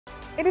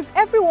It is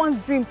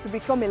everyone's dream to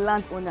become a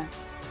landowner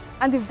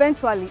and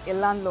eventually a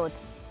landlord.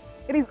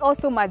 It is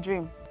also my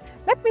dream.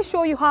 Let me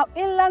show you how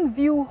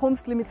Inlandview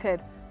Homes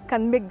Limited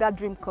can make that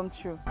dream come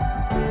true.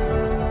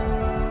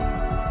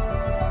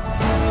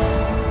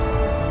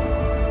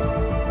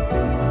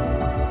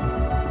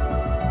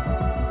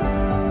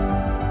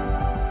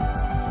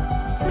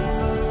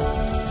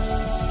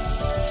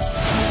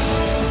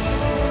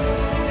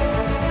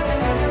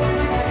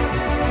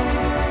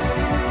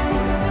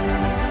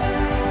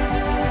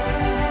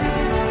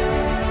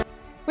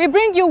 We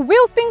bring you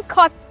Wilson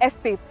Court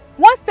Estate,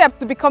 one step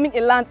to becoming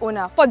a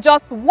landowner for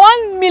just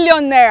 1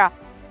 million naira.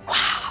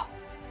 Wow!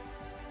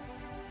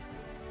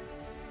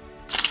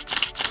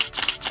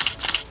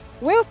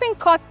 Wilson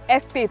Court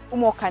Estate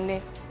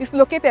Umuokanne is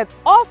located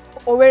off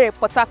Owerri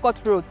Port Harcourt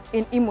Road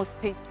in Imo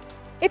State.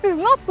 It is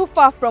not too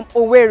far from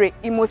Owerri,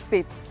 Imo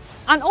State,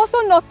 and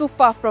also not too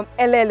far from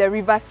Elele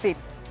River State.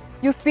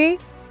 You see,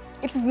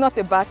 it is not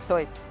a bad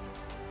choice.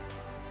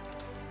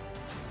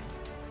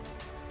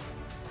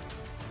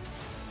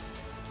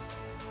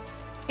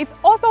 It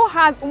also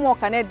has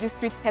Umuokanne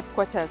District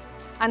Headquarters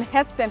and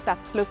Health Center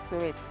close to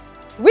it,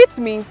 which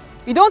means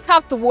you don't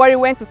have to worry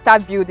when to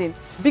start building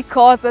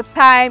because the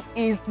time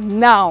is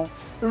now,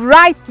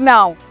 right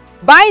now.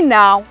 Buy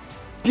now,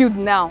 build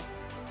now.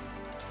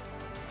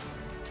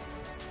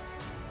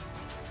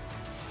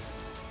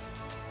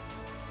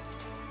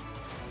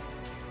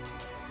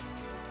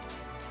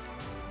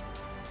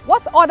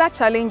 What other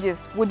challenges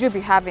would you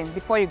be having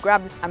before you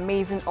grab this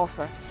amazing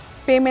offer?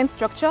 Payment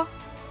structure?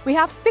 We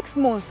have 6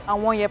 months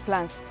and 1 year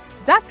plans.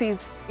 That is,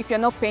 if you're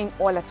not paying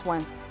all at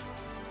once.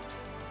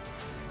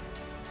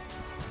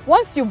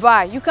 Once you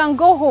buy, you can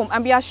go home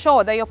and be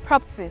assured that your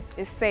property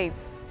is safe.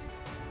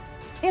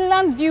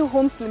 Inlandview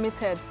Homes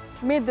Limited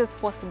made this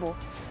possible,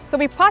 so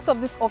be part of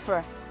this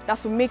offer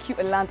that will make you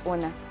a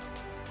landowner.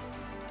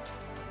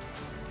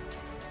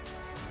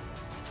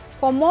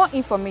 For more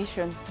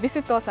information,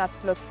 visit us at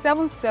Plot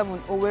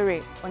 77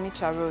 Owerri,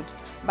 Onitsha Road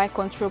by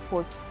Control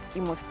Post,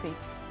 Imo State.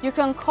 You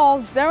can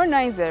call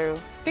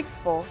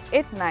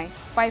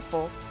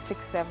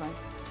 090-6489-5467.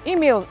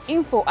 Email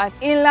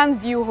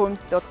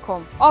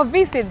info@inlandviewhomes.com or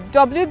visit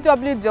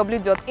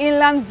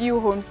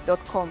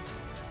www.inlandviewhomes.com.